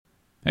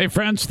Hey,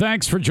 friends,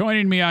 thanks for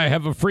joining me. I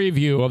have a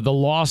FREEview of the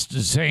Lost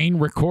Zane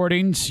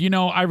recordings.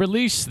 I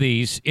released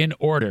these in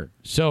order.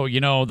 So,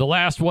 the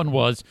last one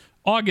was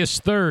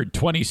August 3rd,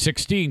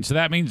 2016. So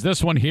that means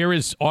this one here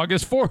is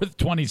August 4th,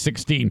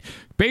 2016.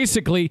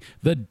 Basically,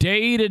 the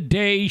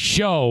day-to-day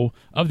show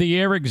of the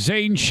Eric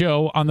Zane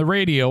Show on the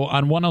radio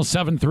on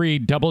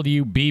 107.3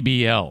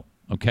 WBBL.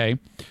 Okay?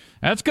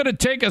 That's going to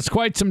take us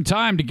quite some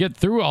time to get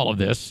through all of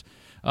this.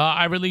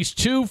 I released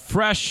 2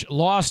 fresh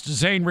Lost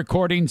Zane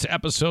recordings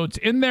episodes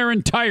in their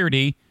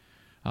entirety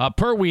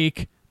per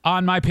week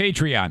on my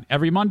Patreon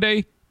every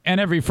Monday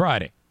and every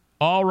Friday.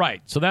 All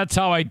right, so that's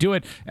how I do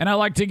it, and I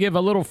like to give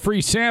a little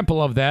free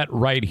sample of that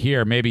right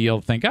here. Maybe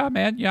you'll think,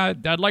 man, yeah,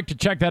 I'd like to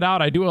check that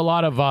out. I do a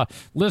lot of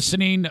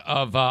listening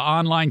of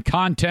online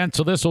content,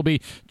 so this will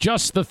be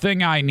just the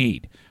thing I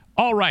need.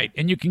 All right,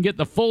 and you can get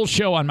the full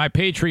show on my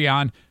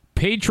Patreon,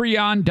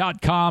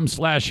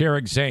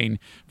 patreon.com/Eric Zane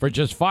for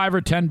just $5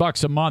 or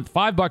 $10 a month.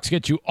 $5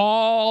 gets you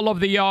all of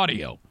the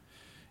audio,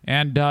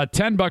 and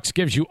 $10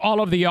 gives you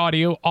all of the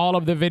audio, all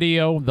of the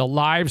video, the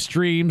live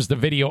streams, the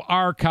video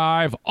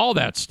archive, all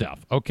that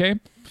stuff. Okay,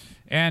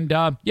 and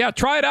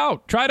try it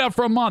out. Try it out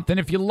for a month, and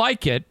if you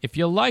like it,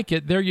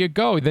 there you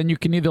go. Then you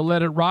can either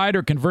let it ride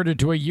or convert it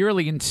to a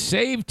yearly and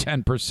save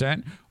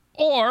 10%,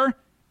 or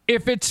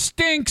if it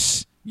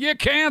stinks, you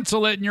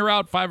cancel it and you're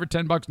out $5 or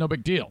 $10. No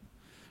big deal.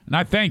 And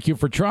I thank you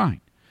for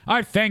trying.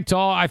 I thank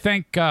all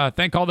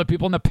the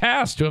people in the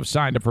past who have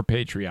signed up for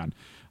Patreon.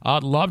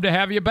 I'd love to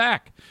have you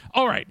back.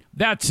 All right,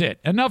 that's it.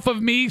 Enough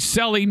of me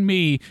selling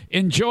me.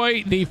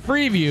 Enjoy the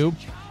FREEview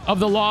of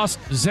the Lost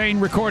Zane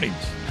recordings.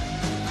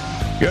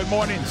 Good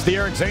morning. It's the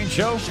Eric Zane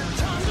Show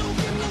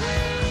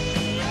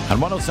on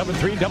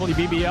 107.3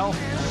 WBBL.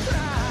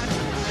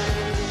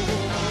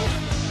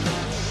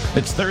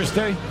 It's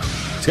Thursday.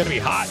 It's going to be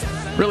hot.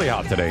 Really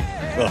hot today.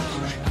 Ugh.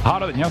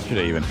 Hotter than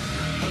yesterday even.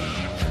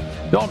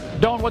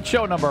 Don't. What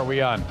show number are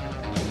we on?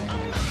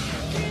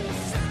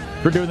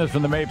 We're doing this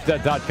from the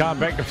Mapstead.com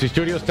Bankruptcy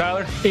Studios,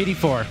 Tyler.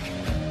 84.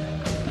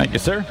 Thank you,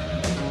 sir.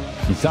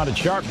 He sounded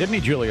sharp, didn't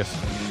he, Julius?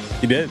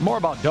 He did. More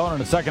about Dawn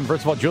in a second.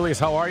 First of all, Julius,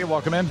 how are you?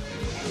 Welcome in.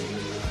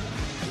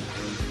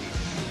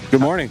 Good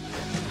morning.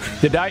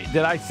 Did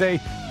I say,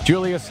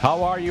 Julius,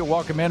 how are you?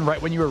 Welcome in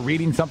right when you were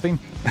reading something,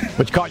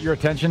 which caught your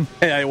attention?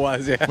 Yeah, I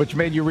was, yeah. Which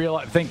made you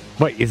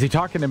wait, is he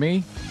talking to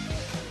me?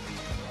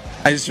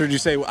 I just heard you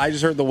say, I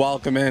just heard the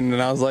welcome in,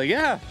 and I was like,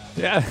 yeah.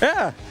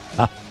 Hey,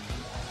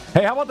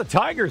 how about the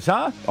Tigers,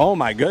 huh? Oh,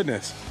 my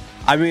goodness.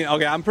 I mean,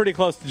 okay, I'm pretty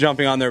close to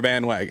jumping on their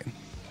bandwagon.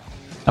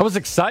 That was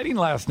exciting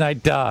last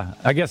night.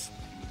 I guess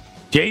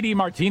J.D.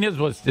 Martinez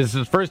is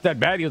his first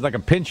at bat. He was like a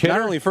pinch hitter.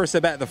 Not only first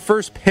at bat, the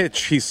first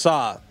pitch he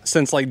saw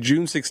since like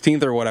June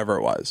 16th or whatever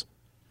it was.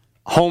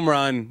 Home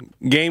run,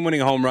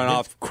 game-winning home run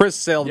off Chris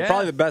Sale,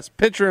 probably the best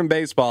pitcher in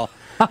baseball.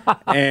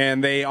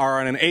 And they are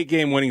on an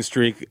 8-game winning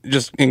streak.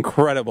 Just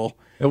incredible.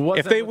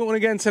 If they win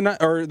again tonight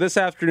or this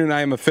afternoon,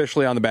 I am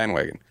officially on the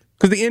bandwagon.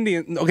 Because the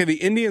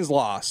Indians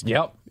lost.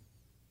 Yep.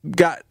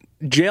 Got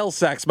jail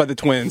sacks by the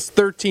Twins,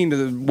 13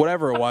 to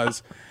whatever it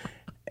was.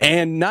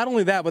 And not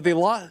only that, but they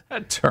lost.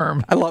 That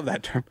term. I love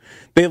that term.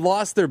 They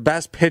lost their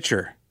best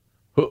pitcher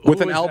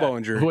with an elbow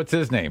injury. What's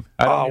his name?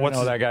 I don't even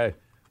know that guy.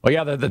 Well,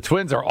 yeah, the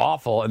Twins are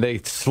awful, and they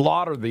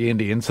slaughtered the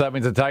Indians, so that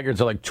means the Tigers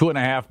are like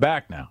 2.5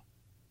 back now.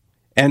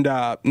 And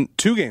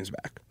 2 games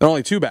back. They're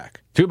only 2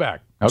 back. 2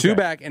 back. Okay. 2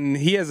 back, and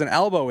he has an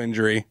elbow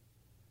injury,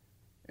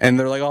 and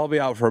they're like, I'll be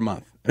out for a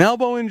month. An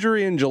elbow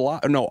injury in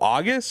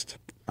August?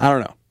 I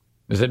don't know.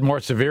 Is it more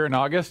severe in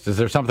August? Is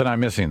there something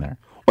I'm missing there?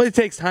 Well, it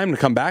takes time to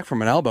come back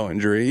from an elbow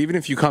injury. Even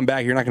if you come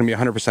back, you're not going to be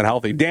 100%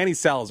 healthy. Danny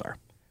Salazar,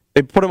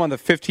 they put him on the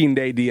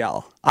 15-day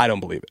DL. I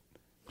don't believe it.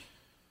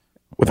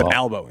 With an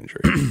elbow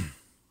injury.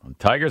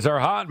 Tigers are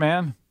hot,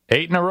 man.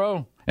 8 in a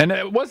row. And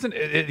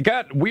it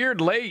got weird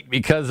late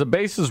because the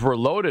bases were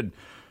loaded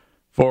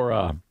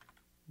for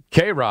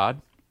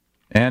K-Rod,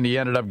 and he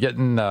ended up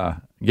getting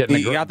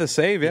he got the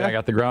save, yeah. I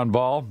got the ground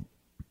ball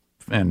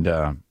and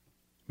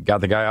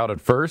got the guy out at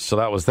first, so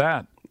that was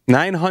that.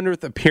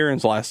 900th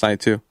appearance last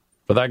night, too.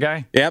 For that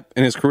guy? Yep,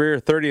 in his career,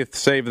 30th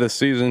save this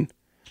season.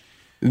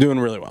 Doing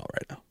really well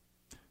right now.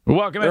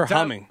 Welcome They're in,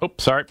 humming.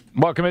 Oops, sorry.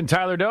 Welcome in,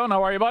 Tyler Doan.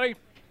 How are you, buddy?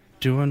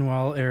 Doing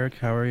well, Eric.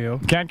 How are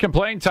you? Can't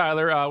complain,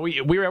 Tyler.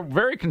 We were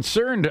very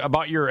concerned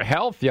about your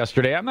health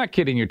yesterday. I'm not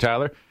kidding you,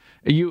 Tyler.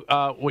 You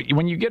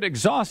when you get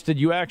exhausted,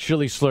 you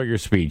actually slur your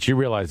speech. You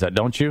realize that,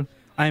 don't you?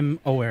 I'm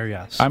aware,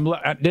 yes.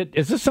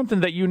 Is this something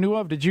that you knew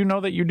of? Did you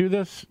know that you do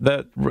this?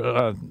 That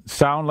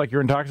sound like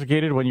you're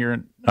intoxicated when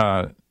you're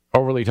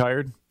overly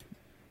tired?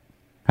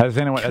 Has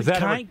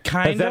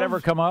that ever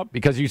come up?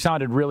 Because you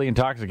sounded really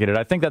intoxicated.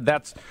 I think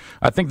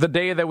the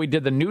day that we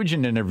did the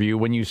Nugent interview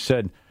when you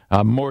said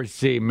Motor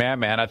City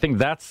Man, I think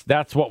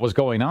that's what was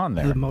going on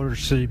there. The Motor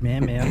City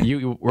Man.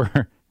 You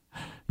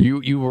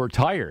were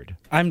tired.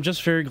 I'm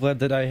just very glad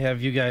that I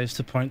have you guys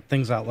to point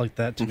things out like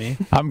that to me.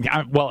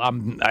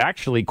 I'm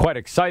actually quite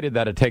excited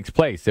that it takes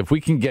place. If we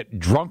can get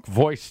drunk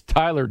voice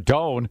Tyler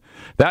Doan,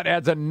 that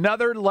adds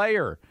another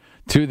layer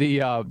to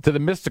the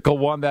mystical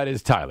one that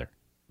is Tyler.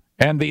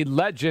 And the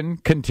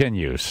legend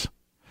continues.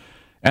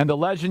 And the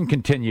legend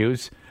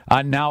continues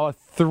on now a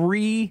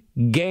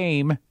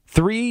 3-day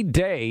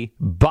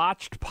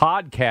botched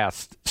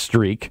podcast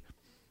streak.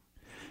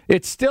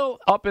 It's still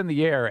up in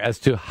the air as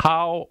to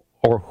how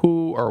or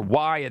who or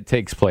why it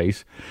takes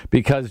place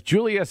because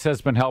Julius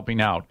has been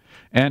helping out.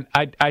 And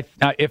I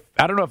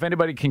don't know if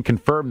anybody can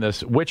confirm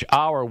this, which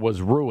hour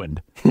was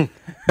ruined,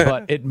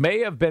 but it may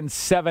have been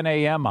 7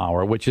 a.m.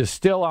 hour, which is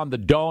still on the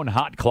Doan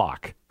hot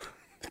clock,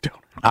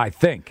 I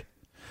think.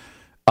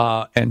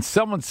 And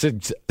someone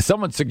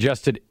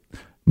suggested,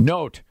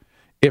 note,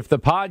 if the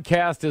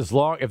podcast is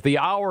long, if the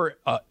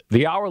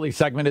hourly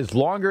segment is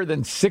longer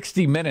than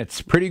 60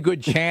 minutes, pretty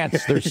good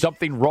chance there's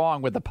something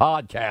wrong with the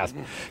podcast,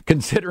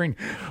 considering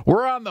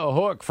we're on the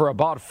hook for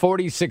about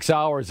 46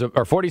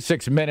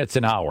 minutes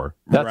an hour.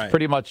 That's right.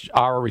 Pretty much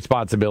our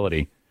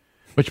responsibility.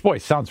 Which, boy,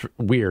 sounds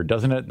weird,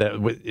 doesn't it?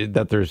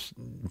 That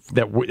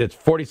it's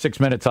 46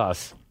 minutes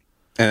us.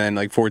 And then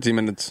like 14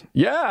 minutes.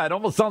 Yeah, it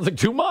almost sounds like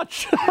too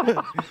much.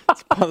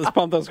 Let's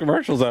pump those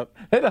commercials up.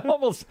 It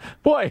almost,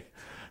 boy.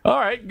 All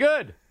right,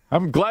 good.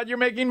 I'm glad you're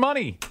making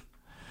money.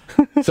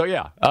 So,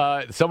 yeah,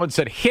 someone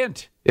said,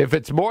 hint, if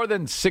it's more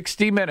than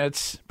 60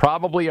 minutes,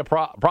 probably a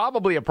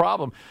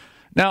problem.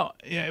 Now,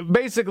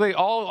 basically,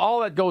 all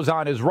that goes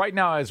on is right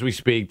now as we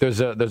speak, there's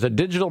a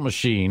digital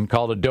machine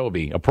called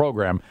Adobe, a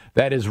program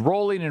that is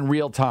rolling in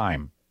real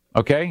time,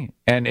 okay?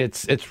 And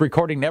it's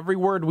recording every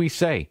word we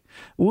say.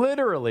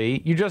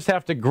 Literally, you just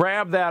have to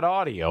grab that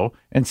audio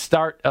and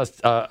start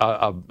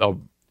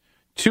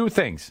two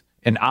things.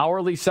 An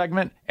hourly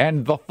segment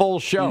and the full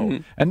show.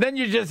 Mm-hmm. And then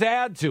you just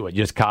add to it.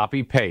 Just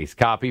copy, paste.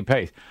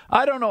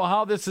 I don't know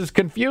how this is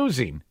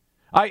confusing.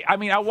 I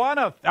mean, I want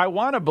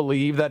to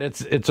believe that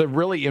it's a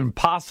really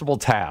impossible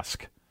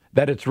task,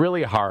 that it's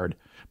really hard,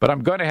 but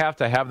I'm going to have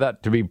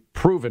that to be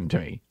proven to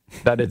me,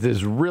 that it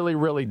is really,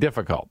 really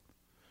difficult.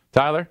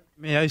 Tyler?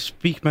 May I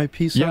speak my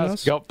piece on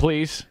this? Yes, go,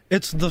 please.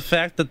 It's the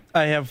fact that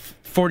I have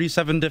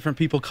 47 different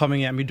people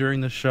coming at me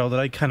during the show that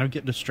I kind of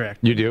get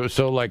distracted. You do?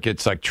 So,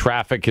 it's like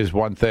traffic is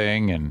one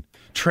thing and...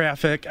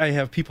 Traffic, I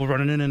have people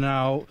running in and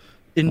out,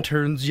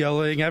 interns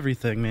yelling,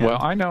 everything, man. Well,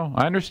 I know.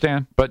 I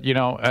understand. But,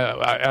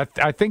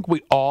 I think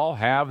we all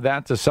have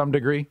that to some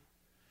degree.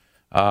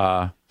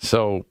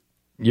 So,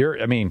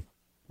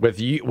 with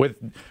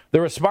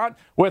the response...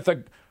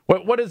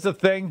 What is the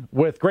thing?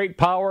 With great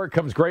power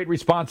comes great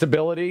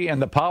responsibility,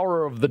 and the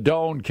power of the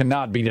Doan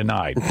cannot be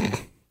denied.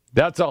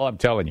 That's all I'm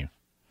telling you.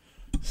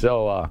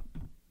 So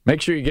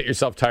make sure you get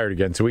yourself tired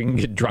again so we can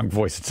get drunk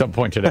voice at some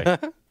point today.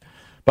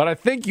 But I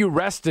think you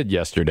rested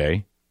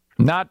yesterday.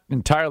 Not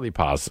entirely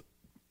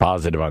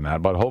positive on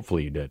that, but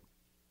hopefully you did.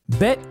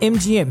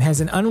 BetMGM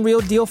has an unreal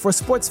deal for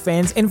sports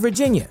fans in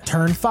Virginia.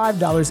 Turn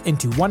 $5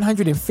 into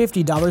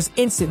 $150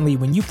 instantly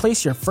when you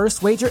place your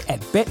first wager at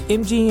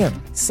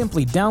BetMGM.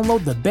 Simply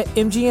download the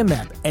BetMGM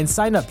app and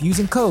sign up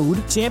using code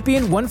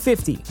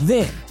Champion150.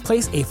 Then,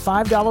 place a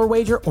 $5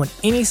 wager on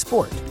any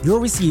sport.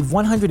 You'll receive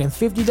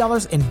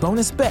 $150 in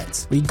bonus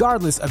bets,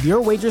 regardless of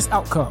your wager's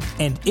outcome.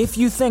 And if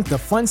you think the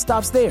fun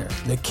stops there,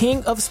 the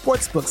king of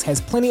sportsbooks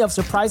has plenty of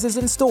surprises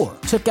in store.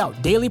 Check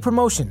out daily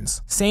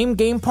promotions,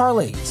 same-game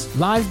parlays,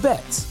 live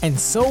bets, and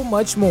so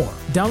much more.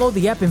 Download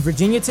the app in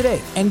Virginia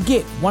today and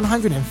get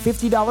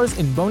 $150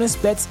 in bonus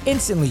bets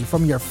instantly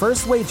from your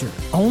first wager.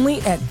 Only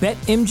at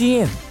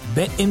BetMGM.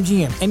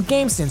 BetMGM and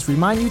GameSense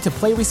remind you to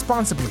play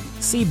responsibly.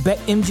 See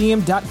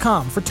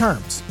BetMGM.com for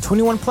terms.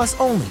 21 plus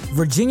only.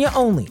 Virginia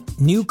only.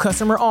 New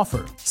customer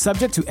offer.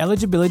 Subject to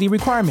eligibility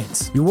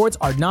requirements. Rewards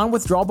are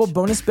non-withdrawable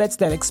bonus bets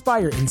that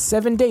expire in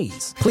 7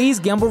 days. Please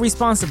gamble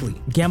responsibly.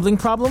 Gambling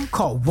problem?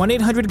 Call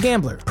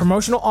 1-800-GAMBLER.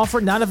 Promotional offer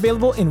not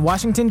available in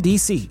Washington,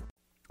 D.C.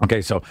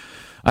 Okay, so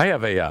I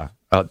have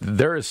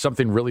there is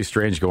something really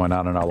strange going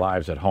on in our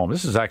lives at home.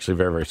 This is actually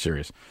very, very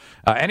serious.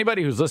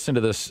 Anybody who's listened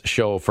to this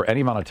show for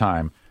any amount of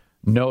time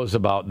knows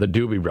about the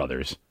Doobie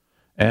Brothers,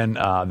 and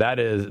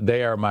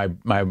they are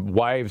my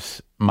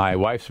wife's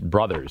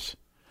brothers,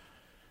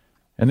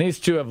 and these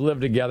two have lived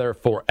together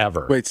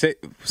forever. Wait, say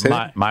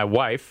my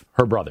wife,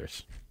 her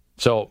brothers.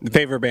 So the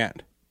favorite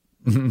band.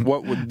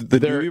 What would the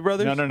Doobie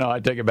Brothers? No. I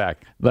take it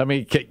back. Let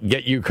me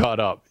get you caught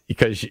up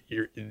because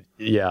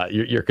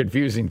you're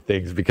confusing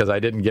things because I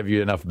didn't give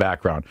you enough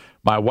background.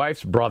 My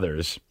wife's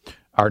brothers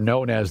are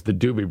known as the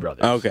Doobie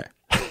Brothers. Okay,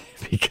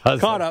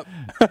 because caught up.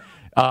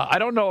 I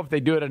don't know if they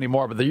do it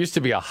anymore, but there used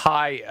to be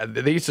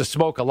they used to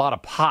smoke a lot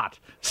of pot.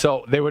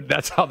 So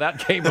that's how that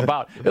came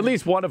about. At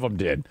least one of them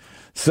did.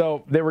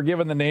 So they were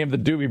given the name the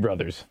Doobie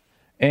Brothers.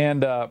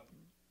 And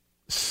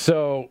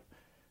so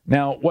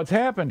now what's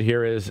happened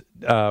here is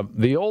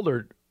the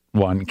older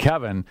one,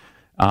 Kevin,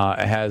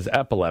 has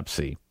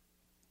epilepsy.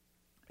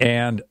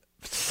 And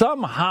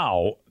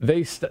somehow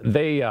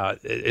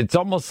it's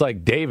almost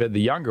like David, the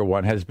younger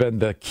one, has been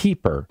the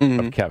keeper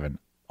of Kevin.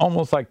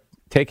 Almost like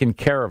taken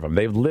care of him.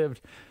 They've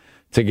lived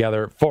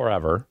together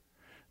forever.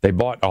 They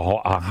bought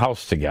a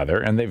house together,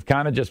 and they've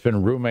kind of just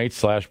been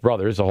roommates /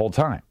 brothers the whole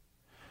time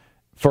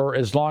for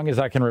as long as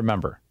I can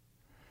remember.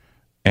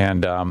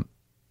 And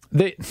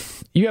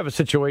you have a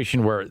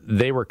situation where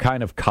they were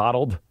kind of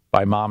coddled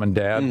by mom and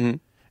dad,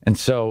 And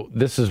so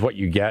this is what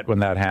you get when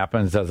that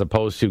happens, as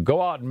opposed to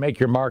go out and make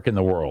your mark in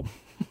the world.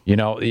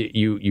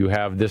 You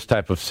have this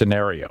type of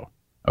scenario,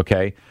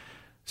 okay?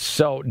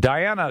 So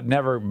Diana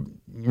never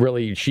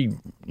really,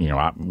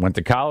 I went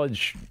to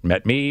college,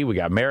 met me, we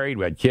got married,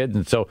 we had kids,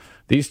 and so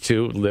these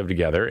two live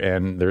together,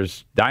 and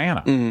there's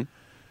Diana. Mm-hmm.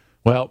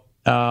 Well,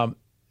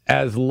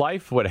 as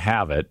life would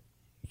have it,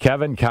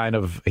 Kevin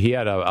he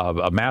had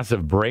a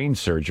massive brain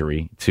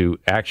surgery to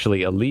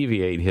actually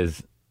alleviate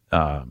his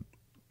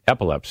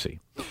epilepsy.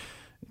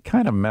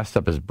 Kind of messed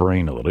up his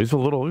brain a little. He's a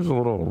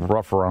little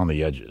rough around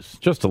the edges,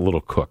 just a little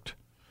cooked.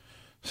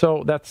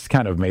 So that's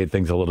kind of made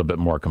things a little bit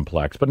more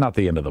complex, but not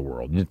the end of the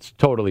world. It's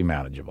totally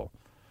manageable.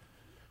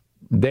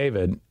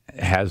 David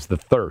has the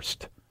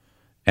thirst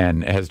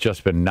and has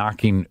just been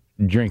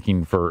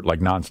drinking for like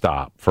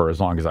nonstop for as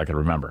long as I can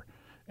remember.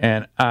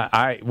 And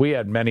we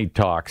had many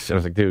talks. And I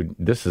was like, dude,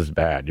 this is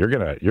bad.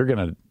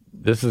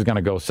 This is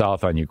gonna go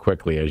south on you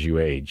quickly as you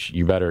age.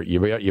 You better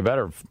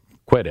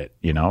quit it,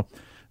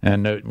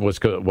 And it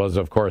was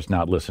of course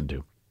not listened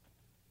to.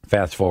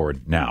 Fast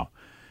forward now.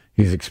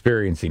 He's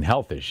experiencing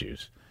health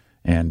issues,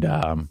 and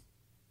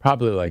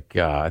probably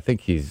I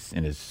think he's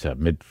in his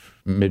mid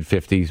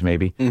 50s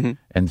maybe. Mm-hmm.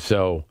 And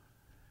so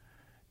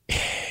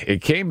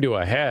it came to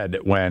a head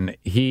when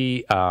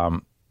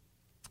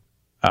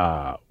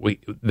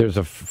there's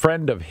a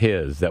friend of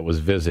his that was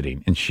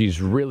visiting, and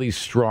she's really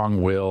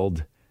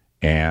strong-willed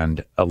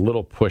and a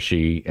little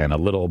pushy and a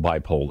little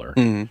bipolar,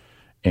 mm-hmm.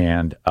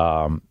 and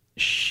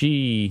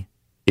she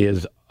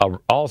is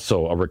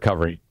also a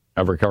recovering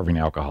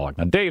alcoholic.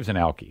 Now, Dave's an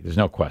alkie, there's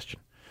no question.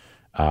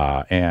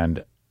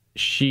 And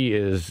she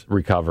is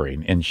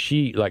recovering, and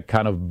she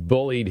kind of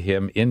bullied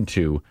him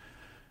into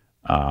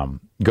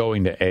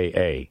going to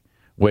AA,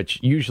 which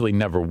usually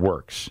never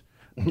works.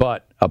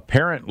 But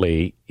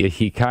apparently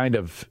he kind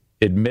of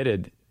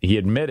admitted,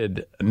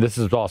 and this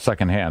is all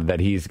secondhand,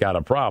 that he's got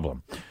a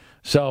problem.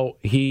 So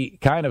he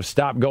kind of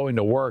stopped going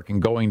to work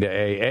and going to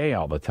AA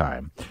all the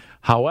time.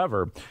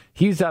 However,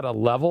 he's at a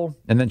level,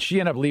 and then she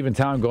ended up leaving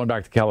town, going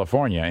back to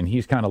California, and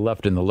he's kind of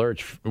left in the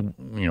lurch,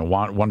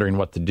 wondering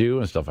what to do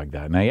and stuff like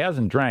that. Now, he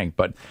hasn't drank,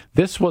 but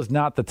this was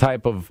not the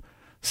type of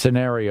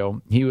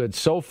scenario. He had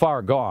so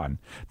far gone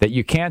that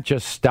you can't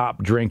just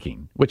stop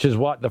drinking, which is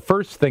what the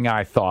first thing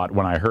I thought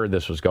when I heard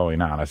this was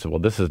going on. I said, well,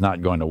 this is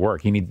not going to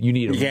work. You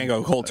can't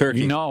go cold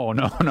turkey. No.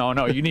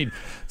 You need,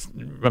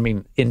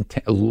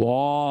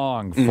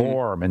 long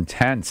form,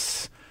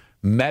 intense,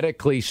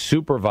 medically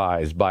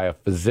supervised by a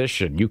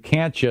physician. You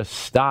can't just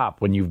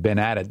stop when you've been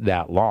at it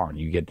that long.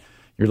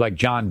 You're like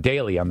John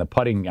Daly on the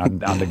putting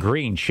on the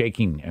green,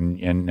 shaking,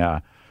 and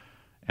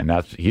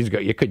that's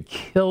it could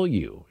kill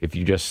you if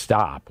you just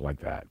stop like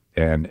that.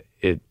 And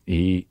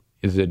he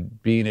is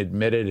being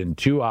admitted in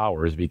 2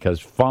 hours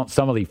because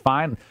somebody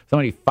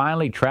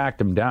finally tracked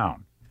him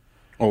down.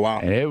 Oh, wow.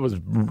 And it was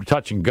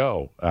touch and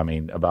go,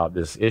 about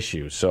this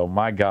issue. So,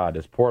 my God,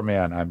 this poor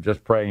man, I'm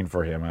just praying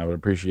for him. I would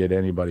appreciate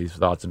anybody's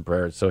thoughts and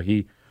prayers. So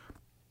so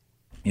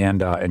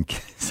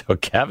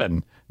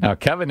Kevin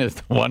is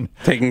the one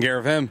taking care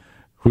of him.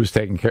 Who's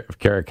taking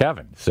care of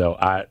Kevin. So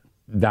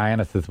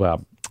Diana says,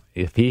 well,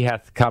 if he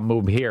has to come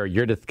move here,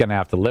 you're just going to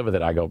have to live with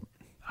it. I go,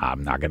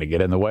 I'm not going to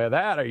get in the way of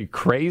that. Are you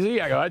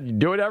crazy? I go, you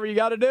do whatever you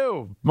got to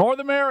do. More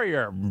the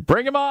merrier.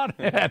 Bring him on.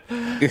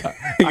 You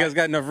guys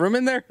got enough room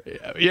in there?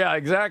 Yeah,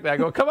 exactly. I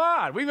go, come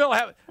on. We will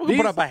have. We'll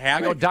put up a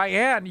hammock. I go,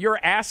 Diane, you're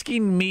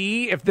asking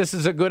me if this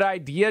is a good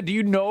idea. Do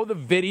you know the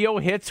video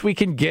hits we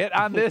can get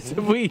on this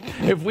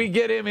if we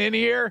get him in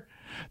here?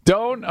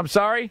 I'm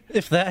sorry.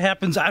 If that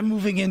happens, I'm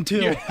moving in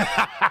too.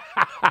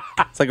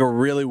 It's like a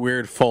really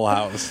weird full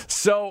house.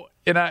 So,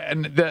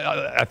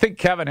 I think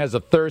Kevin has a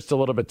thirst a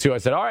little bit too. I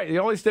said, all right, the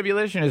only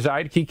stipulation is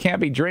he can't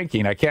be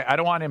drinking. I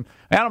don't want him.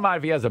 I don't mind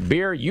if he has a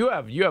beer. You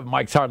have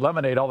Mike's Hard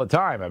Lemonade all the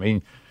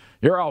time.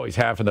 You're always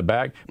half in the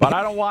bag, but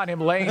I don't want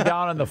him laying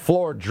down on the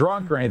floor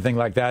drunk or anything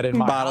like that in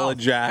my bottle house. Of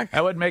Jack.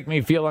 That would make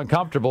me feel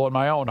uncomfortable in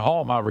my own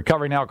home. I'm a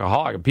recovering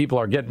alcoholic. People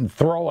are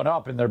throwing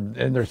up in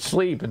their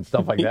sleep and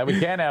stuff like that. We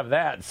can't have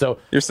that. So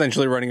you're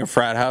essentially running a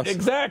frat house.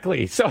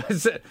 Exactly. So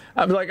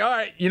I'm like, all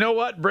right, you know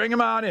what? Bring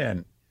him on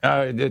in.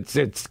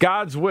 It's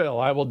God's will.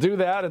 I will do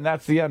that, and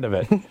that's the end of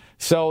it.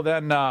 So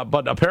then,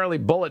 but apparently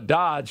Bullet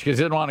dodged because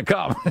he didn't want to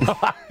come.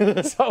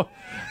 So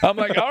I'm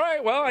like, all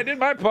right, well, I did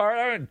my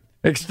part.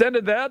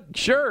 Extended that?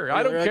 Sure.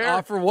 I don't care.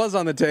 Offer was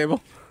on the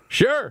table.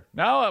 Sure.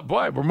 Now,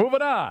 boy, we're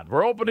moving on.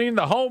 We're opening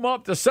the home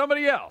up to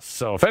somebody else.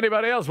 So if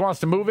anybody else wants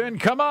to move in,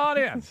 come on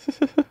in.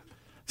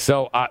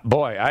 So,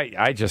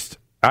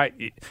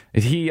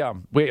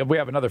 we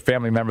have another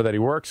family member that he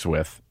works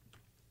with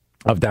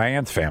of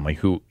Diane's family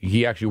who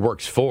he actually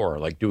works for,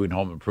 like doing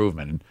home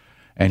improvement.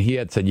 And he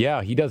had said,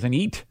 yeah, he doesn't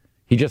eat.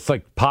 He just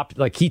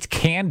eats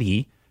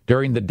candy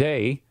during the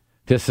day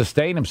to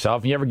sustain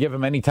himself. You ever give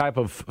him any type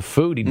of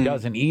food, he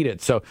doesn't eat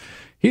it. So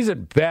he's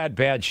in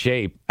bad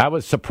shape. I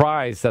was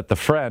surprised that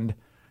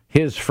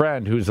his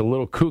friend, who's a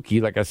little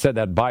kooky, like I said,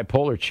 that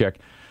bipolar chick,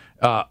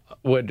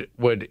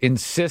 would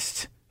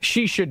insist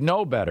She should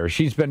know better.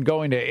 She's been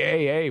going to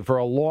AA for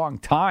a long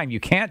time. You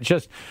can't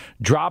just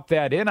drop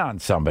that in on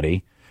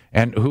somebody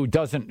and who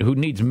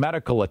needs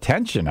medical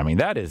attention. I mean,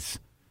 that is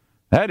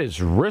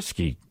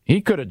risky.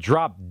 He could have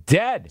dropped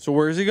dead. So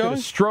where is he going?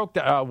 Stroked.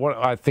 I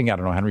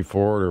don't know, Henry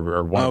Ford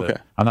or one of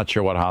the, I'm not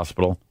sure what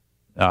hospital.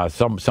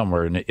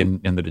 Somewhere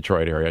in the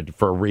Detroit area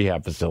for a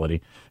rehab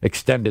facility,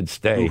 extended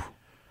stay.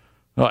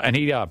 And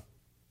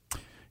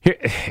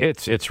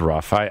it's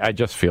rough. I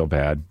just feel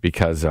bad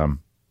because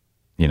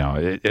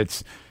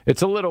it's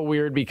a little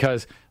weird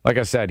because, like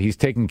I said, he's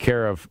taken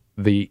care of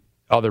the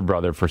other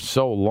brother for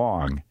so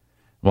long,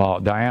 while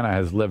Diana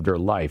has lived her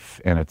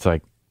life, and it's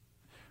like,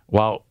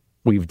 well,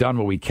 we've done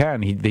what we can.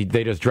 They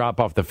just drop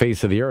off the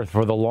face of the earth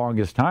for the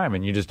longest time,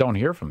 and you just don't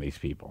hear from these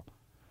people.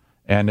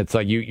 And it's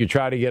like you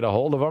try to get a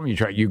hold of them.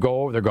 You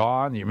go over, they're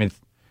gone. I mean,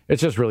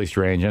 it's just really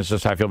strange. And it's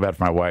just I feel bad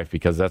for my wife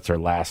because that's her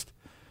last.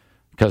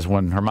 Because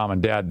when her mom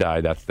and dad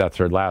died, that's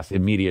her last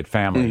immediate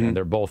family, and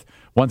they're both,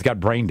 one's got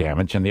brain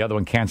damage and the other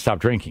one can't stop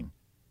drinking.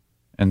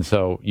 And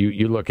so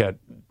you look at,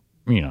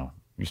 you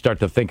start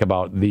to think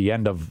about the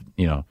end of,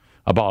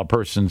 about a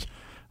person's,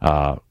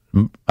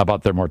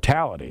 about their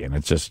mortality, and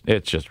it's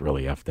just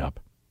really effed up.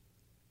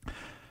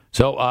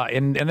 So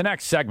in the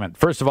next segment,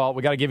 first of all,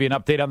 we got to give you an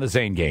update on the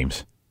Zane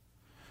games.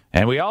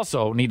 And we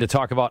also need to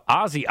talk about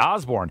Ozzy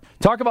Osbourne.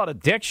 Talk about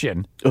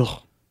addiction. Ugh.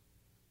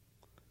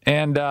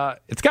 And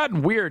it's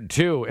gotten weird,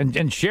 too.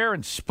 And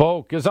Sharon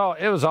spoke. It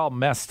was all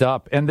messed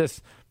up. And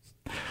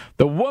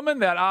the woman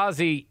that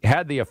Ozzy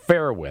had the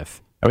affair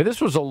with, I mean, this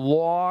was a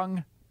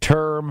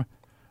long-term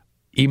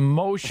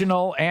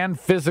emotional and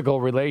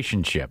physical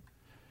relationship.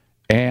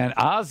 And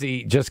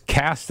Ozzy just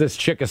cast this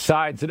chick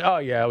aside and said, oh,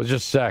 yeah, it was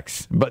just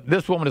sex. But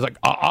this woman is like,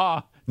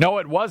 no,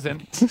 it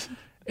wasn't.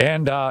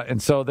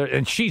 And so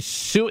she's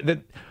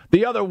suing.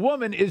 The other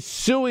woman is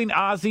suing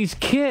Ozzy's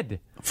kid.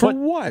 For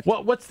what?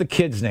 What's the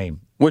kid's name?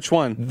 Which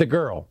one? The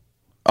girl.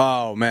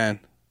 Oh, man.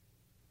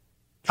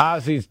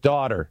 Ozzy's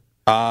daughter.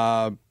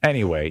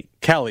 Anyway.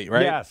 Kelly,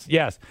 right?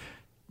 Yes.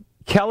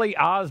 Kelly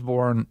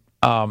Osbourne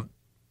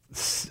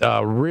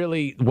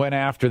really went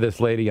after this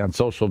lady on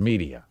social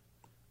media.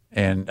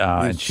 And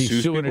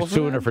she's suing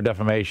her for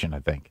defamation, I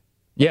think.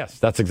 Yes,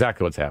 that's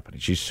exactly what's happening.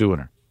 She's suing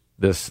her.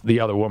 The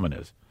other woman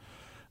is.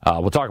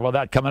 We'll talk about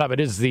that coming up.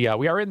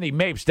 We are in the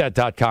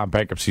Mapstead.com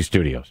bankruptcy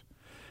studios.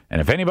 And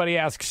if anybody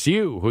asks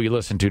you who you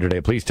listen to today,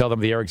 please tell them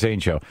the Eric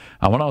Zane Show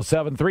on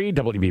 107.3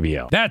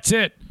 WBBL. That's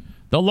it.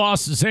 The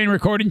Lost Zane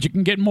recordings. You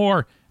can get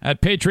more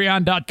at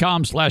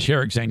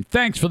patreon.com/Eric Zane.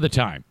 Thanks for the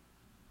time.